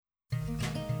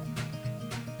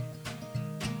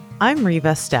I'm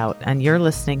Reva Stout, and you're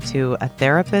listening to A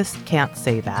Therapist Can't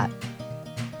Say That.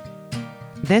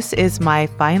 This is my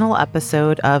final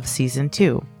episode of Season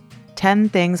 2, 10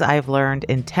 Things I've Learned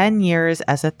in 10 Years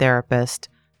as a Therapist,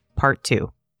 Part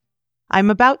 2. I'm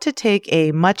about to take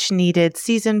a much-needed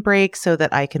season break so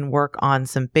that I can work on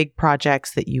some big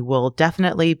projects that you will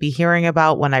definitely be hearing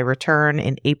about when I return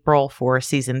in April for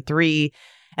Season 3.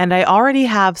 And I already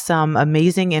have some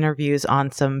amazing interviews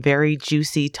on some very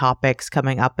juicy topics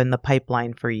coming up in the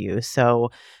pipeline for you.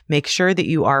 So make sure that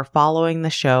you are following the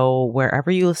show wherever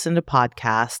you listen to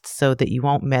podcasts so that you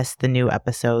won't miss the new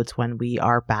episodes when we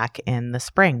are back in the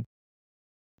spring.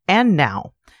 And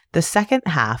now, the second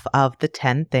half of the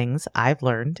 10 things I've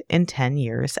learned in 10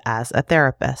 years as a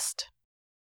therapist.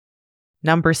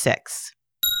 Number 6.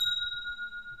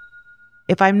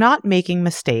 If I'm not making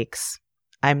mistakes,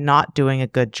 I'm not doing a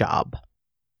good job.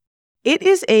 It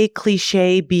is a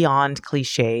cliche beyond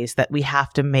cliches that we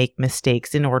have to make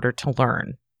mistakes in order to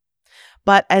learn.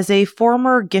 But as a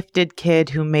former gifted kid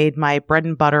who made my bread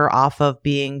and butter off of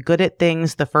being good at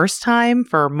things the first time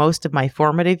for most of my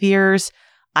formative years,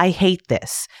 I hate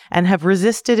this and have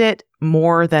resisted it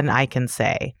more than I can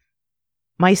say.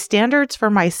 My standards for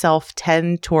myself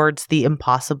tend towards the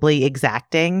impossibly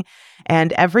exacting,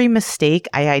 and every mistake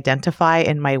I identify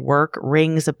in my work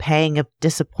rings a pang of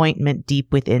disappointment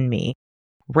deep within me,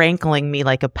 rankling me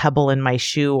like a pebble in my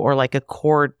shoe or like a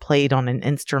chord played on an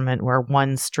instrument where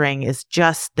one string is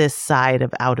just this side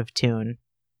of out of tune.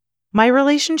 My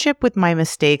relationship with my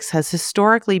mistakes has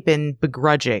historically been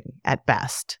begrudging at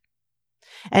best.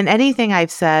 And anything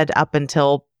I've said up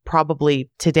until probably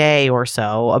today or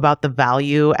so about the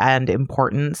value and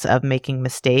importance of making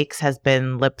mistakes has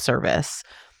been lip service.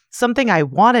 Something I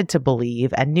wanted to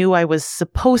believe and knew I was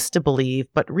supposed to believe,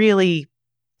 but really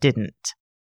didn't.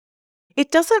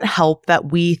 It doesn't help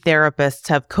that we therapists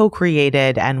have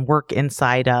co-created and work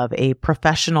inside of a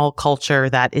professional culture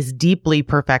that is deeply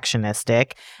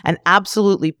perfectionistic and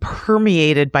absolutely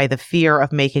permeated by the fear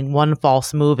of making one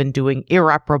false move and doing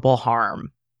irreparable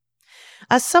harm.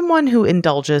 As someone who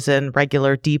indulges in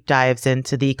regular deep dives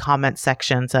into the comment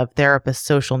sections of therapists'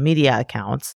 social media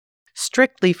accounts,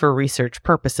 strictly for research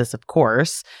purposes, of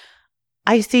course,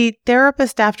 I see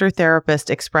therapist after therapist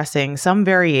expressing some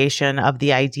variation of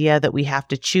the idea that we have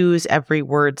to choose every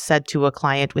word said to a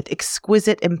client with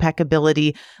exquisite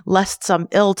impeccability, lest some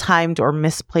ill-timed or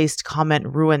misplaced comment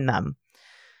ruin them.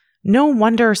 No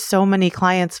wonder so many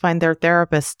clients find their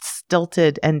therapists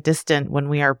stilted and distant when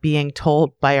we are being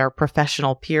told by our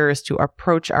professional peers to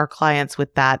approach our clients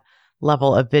with that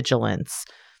level of vigilance.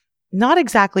 Not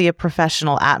exactly a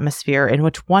professional atmosphere in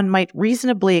which one might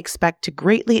reasonably expect to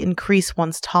greatly increase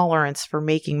one's tolerance for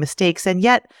making mistakes, and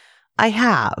yet I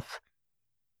have.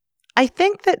 I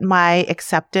think that my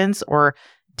acceptance, or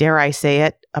dare I say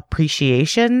it,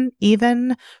 appreciation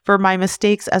even, for my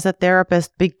mistakes as a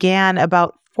therapist began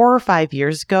about 4 or 5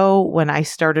 years ago when I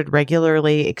started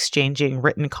regularly exchanging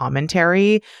written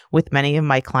commentary with many of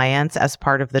my clients as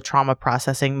part of the trauma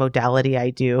processing modality I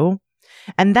do.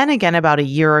 And then again about a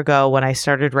year ago when I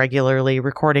started regularly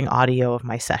recording audio of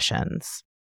my sessions.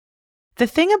 The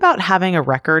thing about having a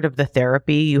record of the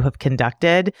therapy you have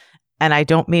conducted, and I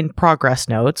don't mean progress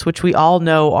notes, which we all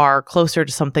know are closer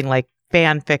to something like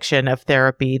fan fiction of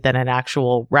therapy than an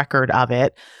actual record of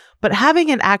it, but having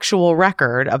an actual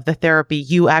record of the therapy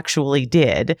you actually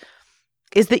did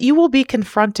is that you will be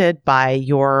confronted by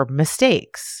your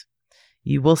mistakes.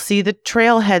 You will see the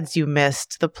trailheads you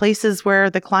missed, the places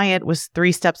where the client was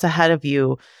 3 steps ahead of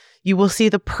you. You will see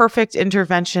the perfect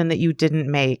intervention that you didn't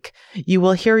make. You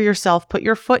will hear yourself put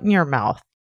your foot in your mouth.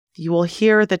 You will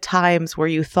hear the times where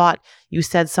you thought you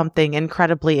said something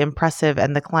incredibly impressive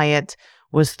and the client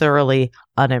was thoroughly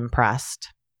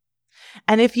unimpressed.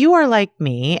 And if you are like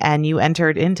me and you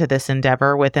entered into this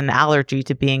endeavor with an allergy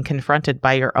to being confronted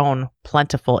by your own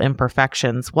plentiful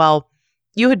imperfections, well,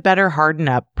 you had better harden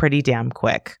up pretty damn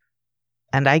quick.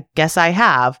 And I guess I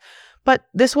have, but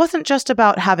this wasn't just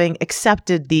about having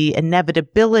accepted the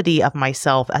inevitability of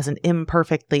myself as an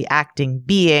imperfectly acting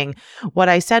being. What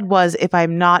I said was, if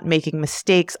I'm not making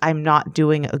mistakes, I'm not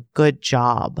doing a good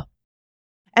job.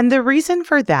 And the reason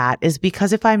for that is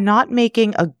because if I'm not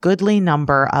making a goodly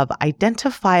number of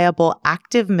identifiable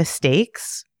active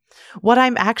mistakes, what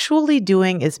I'm actually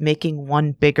doing is making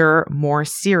one bigger, more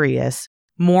serious,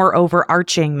 more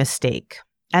overarching mistake.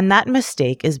 And that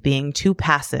mistake is being too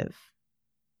passive.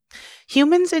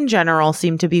 Humans in general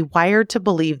seem to be wired to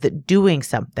believe that doing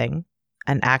something,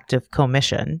 an act of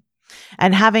commission,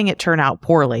 and having it turn out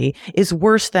poorly is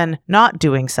worse than not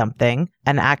doing something,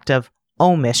 an act of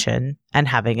omission, and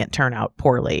having it turn out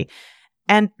poorly.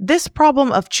 And this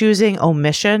problem of choosing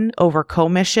omission over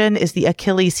commission is the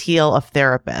Achilles heel of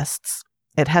therapists.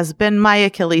 It has been my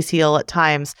Achilles heel at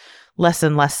times, less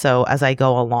and less so as I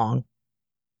go along.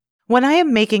 When I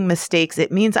am making mistakes,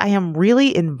 it means I am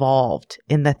really involved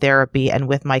in the therapy and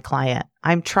with my client.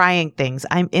 I'm trying things.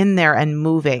 I'm in there and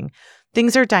moving.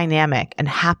 Things are dynamic and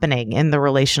happening in the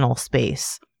relational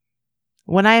space.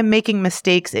 When I am making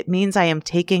mistakes, it means I am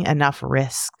taking enough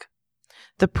risk.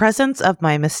 The presence of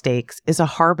my mistakes is a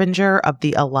harbinger of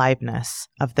the aliveness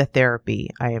of the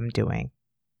therapy I am doing.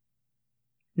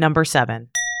 Number 7.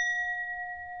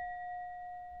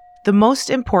 The most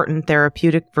important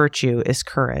therapeutic virtue is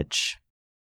courage.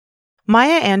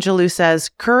 Maya Angelou says,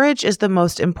 courage is the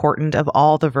most important of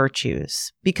all the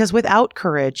virtues, because without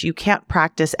courage, you can't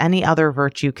practice any other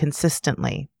virtue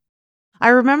consistently. I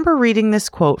remember reading this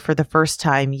quote for the first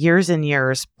time years and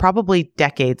years, probably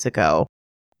decades ago.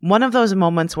 One of those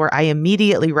moments where I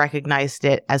immediately recognized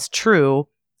it as true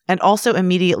and also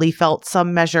immediately felt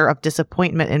some measure of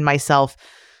disappointment in myself,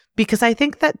 because I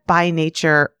think that by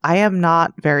nature, I am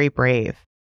not very brave.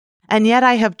 And yet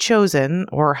I have chosen,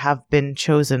 or have been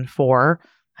chosen for,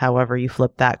 however you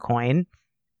flip that coin,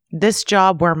 this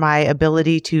job where my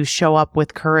ability to show up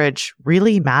with courage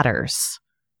really matters.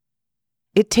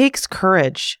 It takes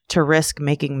courage to risk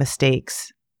making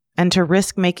mistakes, and to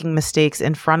risk making mistakes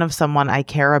in front of someone I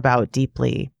care about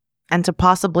deeply, and to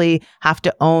possibly have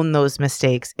to own those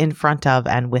mistakes in front of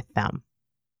and with them.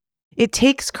 It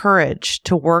takes courage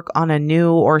to work on a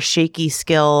new or shaky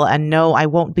skill and know I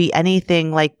won't be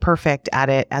anything like perfect at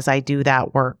it as I do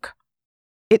that work.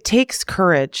 It takes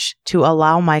courage to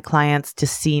allow my clients to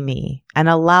see me and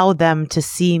allow them to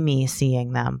see me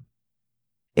seeing them.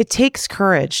 It takes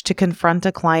courage to confront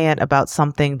a client about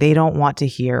something they don't want to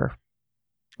hear.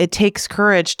 It takes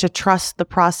courage to trust the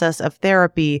process of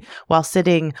therapy while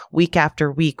sitting week after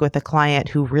week with a client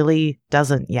who really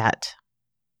doesn't yet.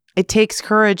 It takes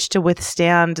courage to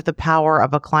withstand the power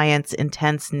of a client's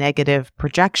intense negative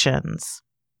projections.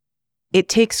 It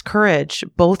takes courage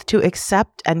both to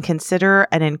accept and consider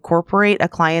and incorporate a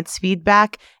client's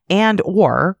feedback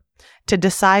and/or to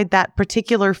decide that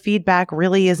particular feedback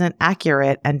really isn't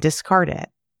accurate and discard it.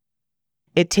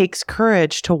 It takes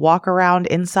courage to walk around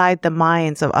inside the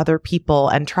minds of other people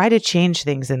and try to change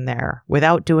things in there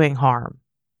without doing harm,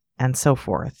 and so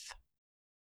forth.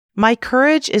 My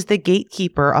courage is the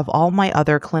gatekeeper of all my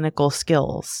other clinical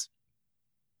skills.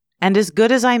 And as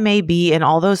good as I may be in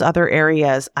all those other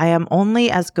areas, I am only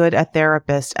as good a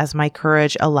therapist as my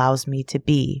courage allows me to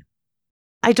be.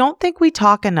 I don't think we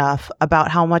talk enough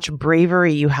about how much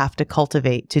bravery you have to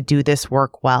cultivate to do this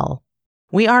work well.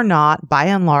 We are not, by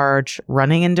and large,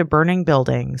 running into burning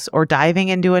buildings or diving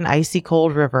into an icy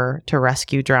cold river to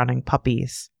rescue drowning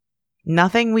puppies.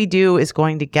 Nothing we do is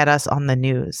going to get us on the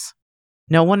news.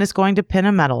 No one is going to pin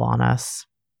a medal on us.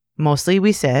 Mostly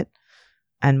we sit,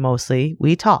 and mostly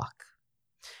we talk.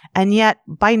 And yet,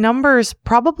 by numbers,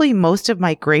 probably most of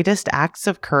my greatest acts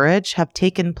of courage have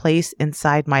taken place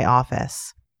inside my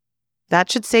office.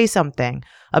 That should say something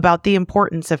about the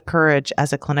importance of courage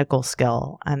as a clinical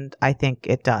skill, and I think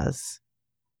it does.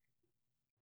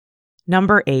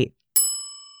 Number 8.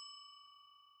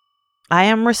 I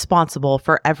am responsible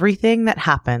for everything that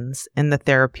happens in the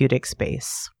therapeutic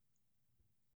space.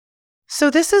 So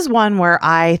this is one where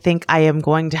I think I am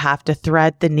going to have to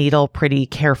thread the needle pretty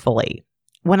carefully.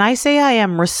 When I say I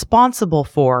am responsible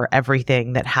for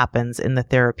everything that happens in the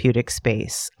therapeutic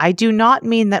space, I do not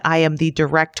mean that I am the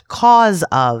direct cause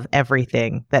of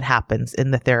everything that happens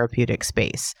in the therapeutic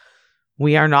space.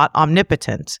 We are not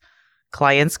omnipotent.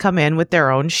 Clients come in with their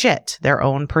own shit, their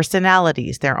own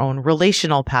personalities, their own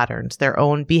relational patterns, their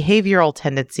own behavioral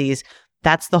tendencies.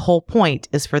 That's the whole point,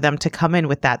 is for them to come in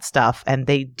with that stuff, and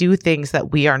they do things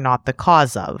that we are not the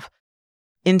cause of.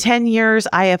 In 10 years,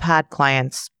 I have had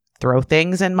clients throw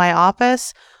things in my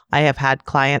office. I have had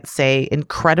clients say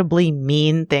incredibly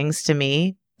mean things to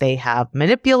me. They have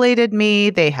manipulated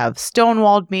me. They have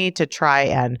stonewalled me to try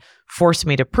and force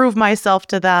me to prove myself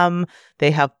to them. They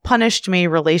have punished me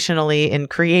relationally in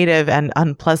creative and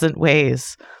unpleasant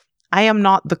ways. I am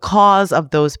not the cause of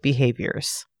those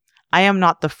behaviors. I am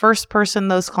not the first person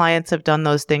those clients have done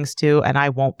those things to, and I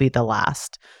won't be the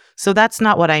last. So that's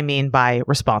not what I mean by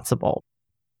responsible.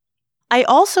 I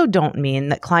also don't mean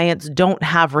that clients don't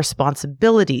have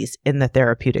responsibilities in the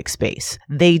therapeutic space.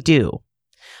 They do.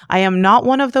 I am not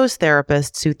one of those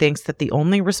therapists who thinks that the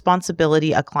only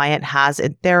responsibility a client has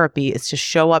in therapy is to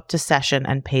show up to session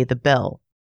and pay the bill.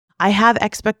 I have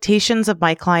expectations of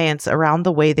my clients around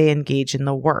the way they engage in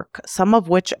the work, some of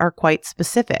which are quite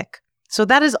specific. So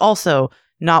that is also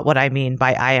not what I mean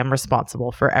by I am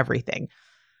responsible for everything.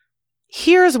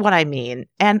 Here's what I mean,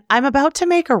 and I'm about to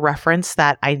make a reference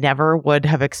that I never would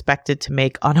have expected to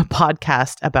make on a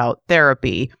podcast about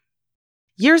therapy.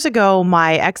 Years ago,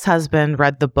 my ex-husband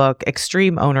read the book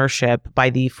Extreme Ownership by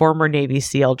the former Navy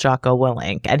SEAL Jocko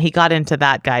Willink, and he got into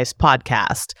that guy's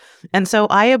podcast. And so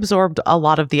I absorbed a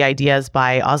lot of the ideas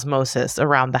by osmosis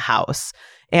around the house.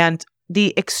 And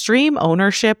the extreme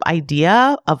ownership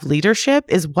idea of leadership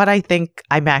is what I think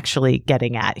I'm actually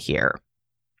getting at here.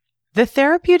 The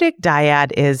therapeutic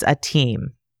dyad is a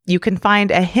team. You can find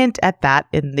a hint at that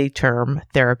in the term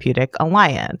therapeutic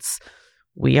alliance.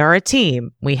 We are a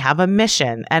team. We have a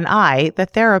mission, and I, the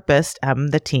therapist,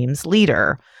 am the team's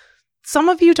leader. Some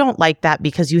of you don't like that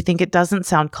because you think it doesn't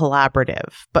sound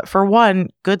collaborative. But for one,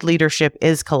 good leadership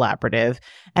is collaborative.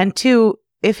 And two,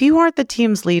 if you aren't the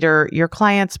team's leader, your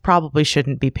clients probably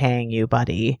shouldn't be paying you,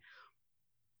 buddy.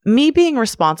 Me being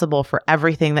responsible for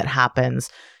everything that happens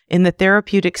in the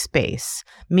therapeutic space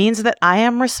means that I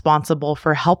am responsible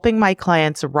for helping my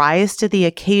clients rise to the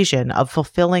occasion of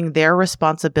fulfilling their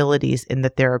responsibilities in the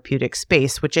therapeutic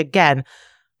space, which again,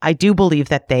 I do believe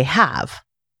that they have.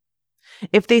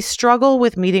 If they struggle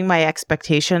with meeting my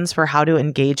expectations for how to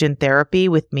engage in therapy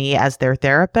with me as their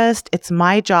therapist, it's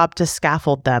my job to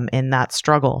scaffold them in that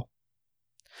struggle.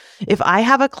 If I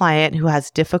have a client who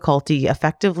has difficulty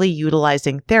effectively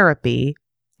utilizing therapy,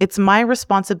 it's my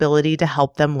responsibility to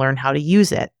help them learn how to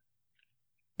use it.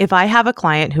 If I have a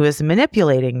client who is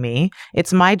manipulating me,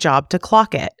 it's my job to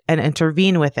clock it and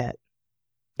intervene with it.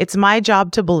 It's my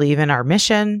job to believe in our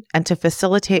mission and to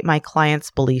facilitate my client's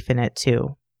belief in it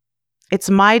too. It's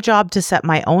my job to set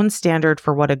my own standard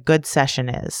for what a good session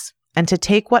is, and to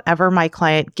take whatever my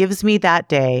client gives me that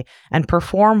day and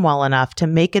perform well enough to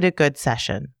make it a good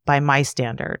session by my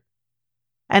standard.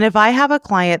 And if I have a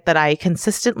client that I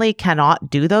consistently cannot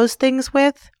do those things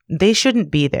with, they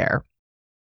shouldn't be there.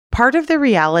 Part of the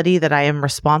reality that I am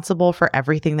responsible for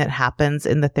everything that happens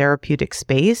in the therapeutic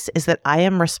space is that I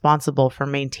am responsible for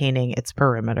maintaining its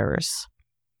perimeters.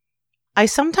 I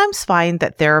sometimes find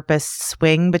that therapists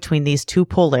swing between these two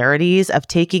polarities of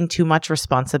taking too much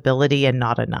responsibility and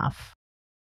not enough.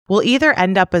 We'll either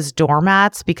end up as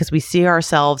doormats because we see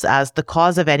ourselves as the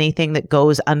cause of anything that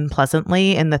goes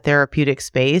unpleasantly in the therapeutic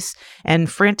space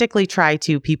and frantically try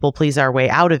to people please our way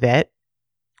out of it,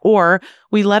 or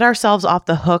we let ourselves off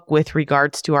the hook with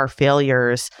regards to our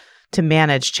failures to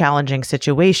manage challenging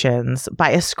situations by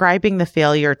ascribing the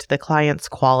failure to the client's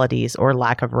qualities or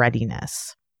lack of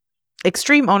readiness.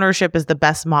 Extreme ownership is the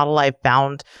best model I've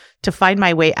found to find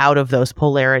my way out of those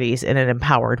polarities in an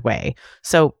empowered way.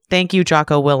 So thank you,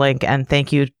 Jocko Willink, and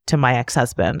thank you to my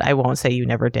ex-husband. I won't say you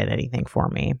never did anything for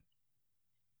me.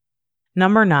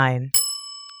 Number 9.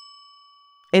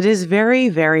 It is very,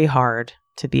 very hard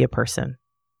to be a person.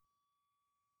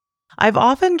 I've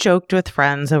often joked with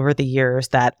friends over the years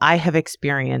that I have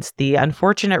experienced the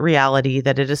unfortunate reality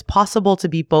that it is possible to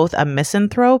be both a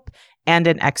misanthrope and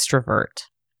an extrovert.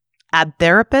 Add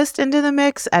therapist into the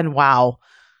mix, and wow,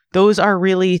 those are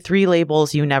really 3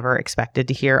 labels you never expected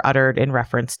to hear uttered in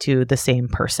reference to the same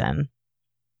person.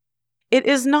 It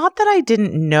is not that I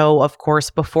didn't know, of course,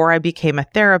 before I became a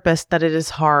therapist that it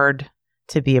is hard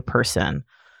to be a person.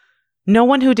 No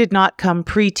one who did not come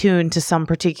pre-tuned to some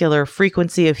particular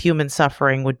frequency of human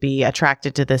suffering would be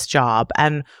attracted to this job.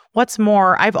 And what's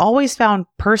more, I've always found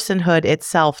personhood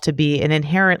itself to be an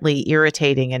inherently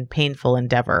irritating and painful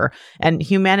endeavor, and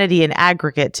humanity in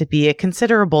aggregate to be a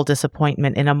considerable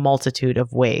disappointment in a multitude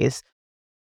of ways.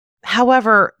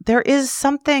 However, there is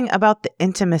something about the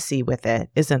intimacy with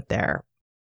it, isn't there?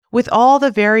 With all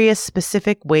the various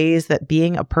specific ways that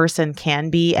being a person can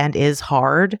be and is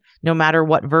hard, no matter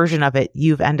what version of it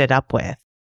you've ended up with.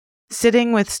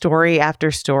 Sitting with story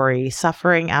after story,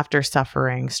 suffering after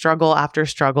suffering, struggle after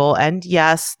struggle, and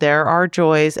yes, there are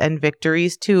joys and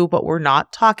victories too, but we're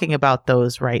not talking about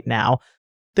those right now.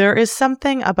 There is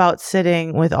something about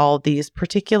sitting with all these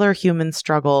particular human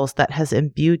struggles that has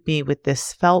imbued me with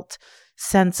this felt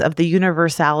sense of the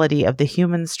universality of the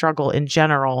human struggle in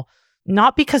general.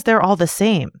 Not because they're all the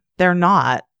same. They're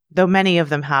not, though many of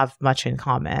them have much in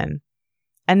common.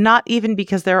 And not even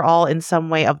because they're all in some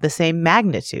way of the same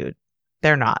magnitude.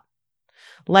 They're not.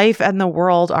 Life and the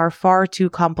world are far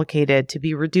too complicated to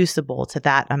be reducible to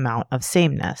that amount of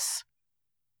sameness.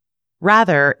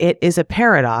 Rather, it is a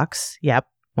paradox, yep,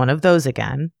 one of those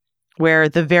again, where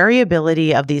the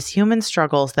variability of these human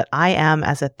struggles that I am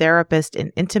as a therapist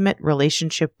in intimate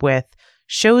relationship with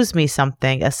shows me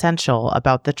something essential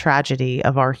about the tragedy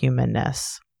of our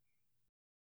humanness.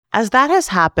 As that has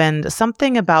happened,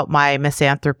 something about my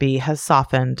misanthropy has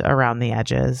softened around the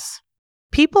edges.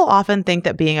 People often think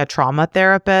that being a trauma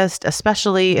therapist,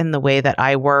 especially in the way that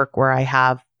I work, where I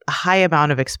have a high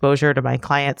amount of exposure to my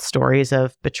clients' stories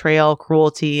of betrayal,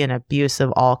 cruelty, and abuse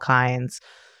of all kinds,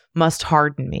 must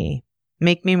harden me,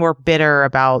 make me more bitter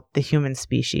about the human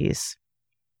species.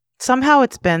 Somehow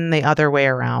it's been the other way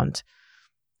around.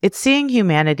 It's seeing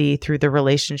humanity through the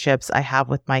relationships I have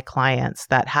with my clients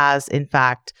that has, in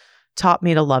fact, taught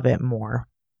me to love it more.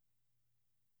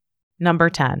 Number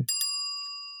 10.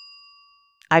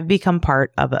 I've become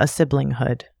part of a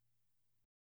siblinghood.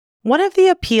 One of the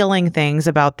appealing things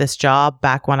about this job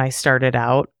back when I started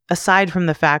out, aside from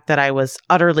the fact that I was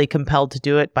utterly compelled to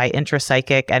do it by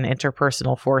intrapsychic and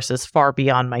interpersonal forces far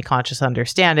beyond my conscious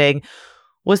understanding,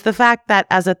 was the fact that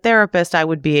as a therapist, I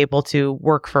would be able to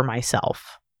work for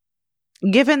myself.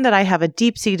 Given that I have a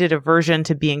deep-seated aversion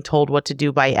to being told what to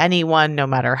do by anyone, no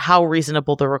matter how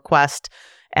reasonable the request,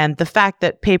 and the fact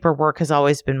that paperwork has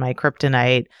always been my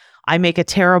kryptonite, I make a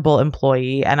terrible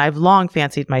employee, and I've long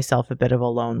fancied myself a bit of a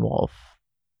lone wolf.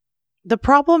 The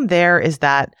problem there is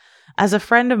that, as a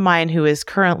friend of mine who is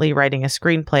currently writing a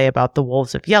screenplay about the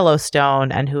wolves of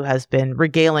Yellowstone and who has been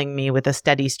regaling me with a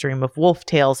steady stream of wolf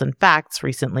tales and facts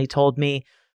recently told me,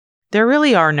 there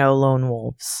really are no lone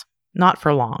wolves. Not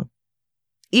for long.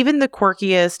 Even the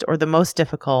quirkiest or the most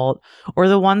difficult, or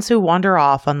the ones who wander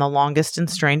off on the longest and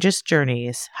strangest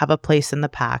journeys, have a place in the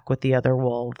pack with the other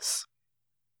wolves.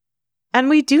 And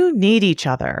we do need each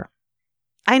other.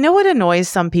 I know it annoys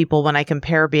some people when I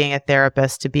compare being a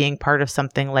therapist to being part of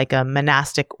something like a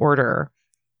monastic order,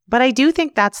 but I do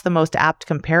think that's the most apt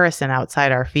comparison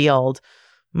outside our field,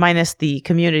 minus the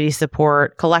community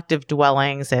support, collective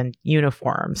dwellings, and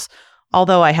uniforms,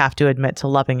 although I have to admit to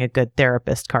loving a good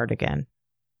therapist cardigan.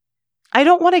 I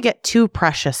don't want to get too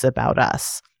precious about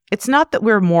us. It's not that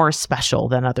we're more special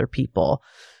than other people,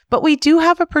 but we do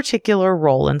have a particular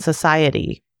role in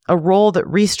society, a role that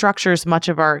restructures much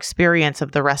of our experience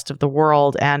of the rest of the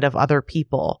world and of other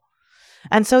people.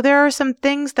 And so there are some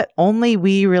things that only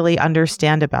we really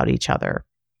understand about each other.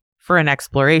 For an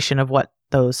exploration of what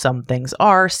those some things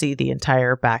are, see the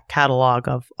entire back catalog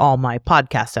of all my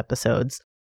podcast episodes.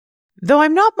 Though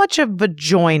I'm not much of a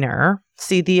joiner,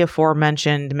 see the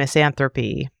aforementioned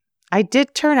misanthropy, I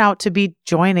did turn out to be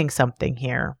joining something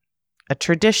here. A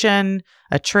tradition,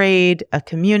 a trade, a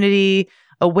community,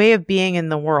 a way of being in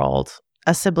the world,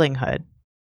 a siblinghood.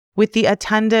 With the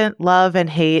attendant love and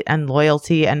hate and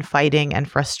loyalty and fighting and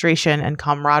frustration and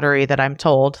camaraderie that I'm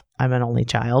told, I'm an only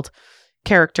child,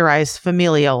 characterize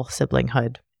familial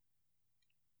siblinghood.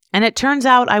 And it turns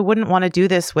out I wouldn't want to do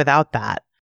this without that.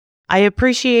 I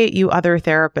appreciate you other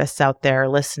therapists out there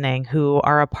listening who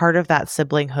are a part of that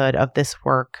siblinghood of this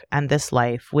work and this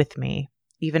life with me,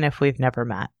 even if we've never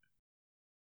met.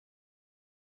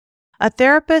 A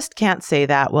Therapist Can't Say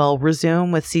That will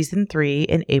resume with Season 3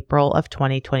 in April of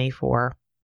 2024.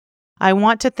 I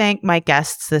want to thank my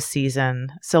guests this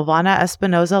season, Silvana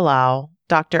Espinoza-Lau,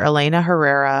 Dr. Elena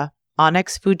Herrera,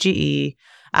 Onyx Fujii,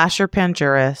 Asher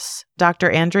Panjuris, Dr.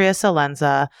 Andrea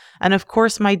Salenza, and of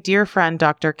course my dear friend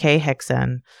Dr. Kay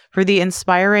Hickson for the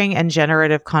inspiring and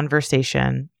generative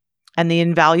conversation and the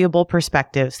invaluable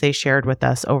perspectives they shared with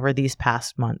us over these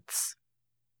past months.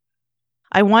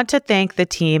 I want to thank the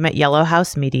team at Yellow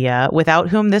House Media, without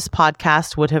whom this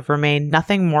podcast would have remained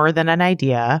nothing more than an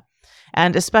idea,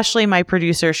 and especially my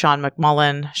producer, Sean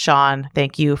McMullen. Sean,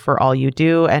 thank you for all you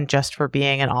do and just for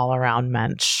being an all-around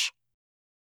mensch.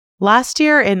 Last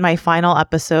year, in my final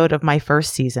episode of my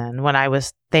first season, when I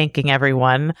was thanking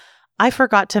everyone, I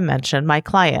forgot to mention my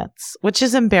clients, which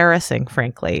is embarrassing,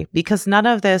 frankly, because none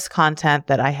of this content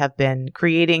that I have been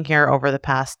creating here over the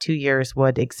past 2 years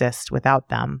would exist without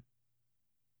them.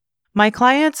 My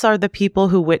clients are the people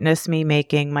who witness me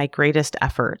making my greatest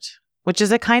effort, which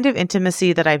is a kind of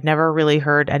intimacy that I've never really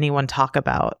heard anyone talk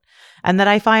about, and that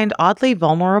I find oddly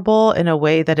vulnerable in a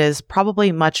way that is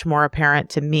probably much more apparent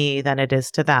to me than it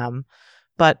is to them,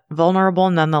 but vulnerable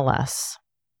nonetheless.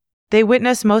 They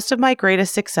witness most of my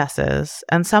greatest successes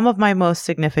and some of my most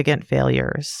significant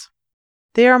failures.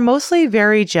 They are mostly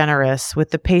very generous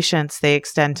with the patience they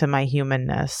extend to my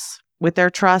humanness, with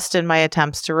their trust in my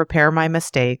attempts to repair my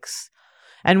mistakes,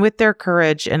 and with their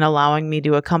courage in allowing me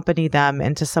to accompany them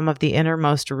into some of the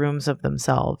innermost rooms of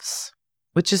themselves,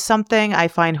 which is something I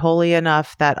find holy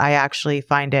enough that I actually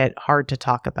find it hard to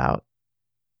talk about.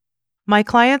 My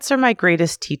clients are my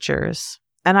greatest teachers,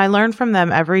 and I learn from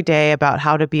them every day about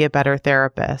how to be a better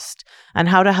therapist and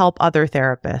how to help other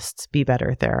therapists be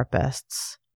better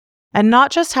therapists. And not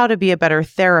just how to be a better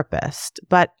therapist,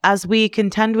 but as we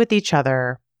contend with each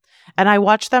other, and I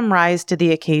watch them rise to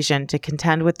the occasion to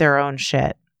contend with their own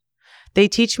shit. They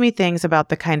teach me things about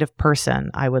the kind of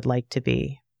person I would like to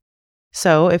be.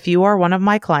 So if you are one of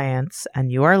my clients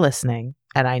and you are listening,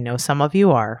 and I know some of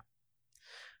you are,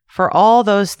 for all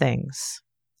those things,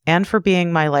 and for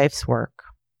being my life's work,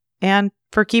 and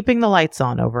for keeping the lights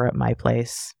on over at my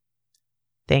place,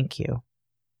 thank you.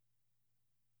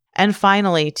 And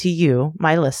finally, to you,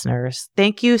 my listeners,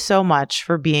 thank you so much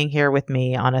for being here with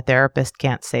me on A Therapist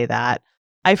Can't Say That.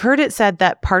 I've heard it said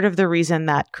that part of the reason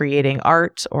that creating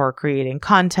art or creating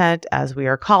content, as we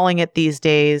are calling it these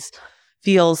days,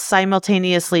 feels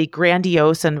simultaneously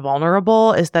grandiose and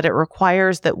vulnerable is that it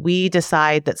requires that we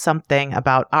decide that something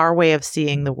about our way of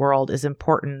seeing the world is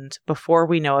important before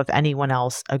we know if anyone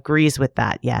else agrees with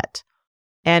that yet.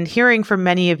 And hearing from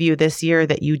many of you this year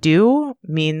that you do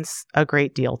means a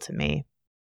great deal to me.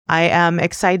 I am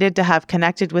excited to have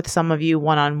connected with some of you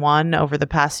one-on-one over the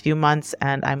past few months,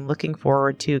 and I'm looking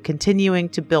forward to continuing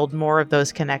to build more of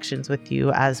those connections with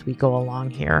you as we go along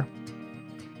here.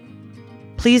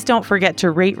 Please don't forget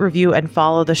to rate, review, and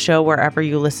follow the show wherever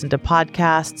you listen to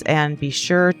podcasts, and be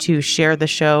sure to share the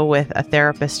show with a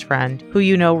therapist friend who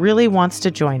you know really wants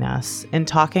to join us in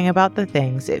talking about the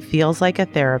things it feels like a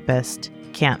therapist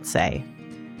can't say.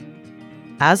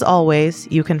 As always,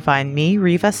 you can find me,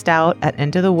 Riva Stout, at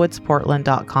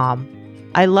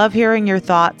intothewoodsportland.com. I love hearing your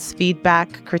thoughts,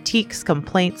 feedback, critiques,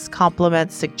 complaints,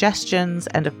 compliments, suggestions,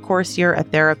 and of course your A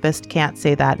Therapist Can't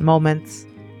Say That moments.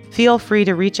 Feel free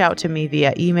to reach out to me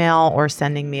via email or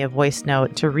sending me a voice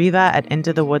note to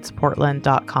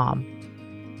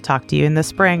riva@intothewoodsportland.com. Talk to you in the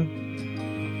spring.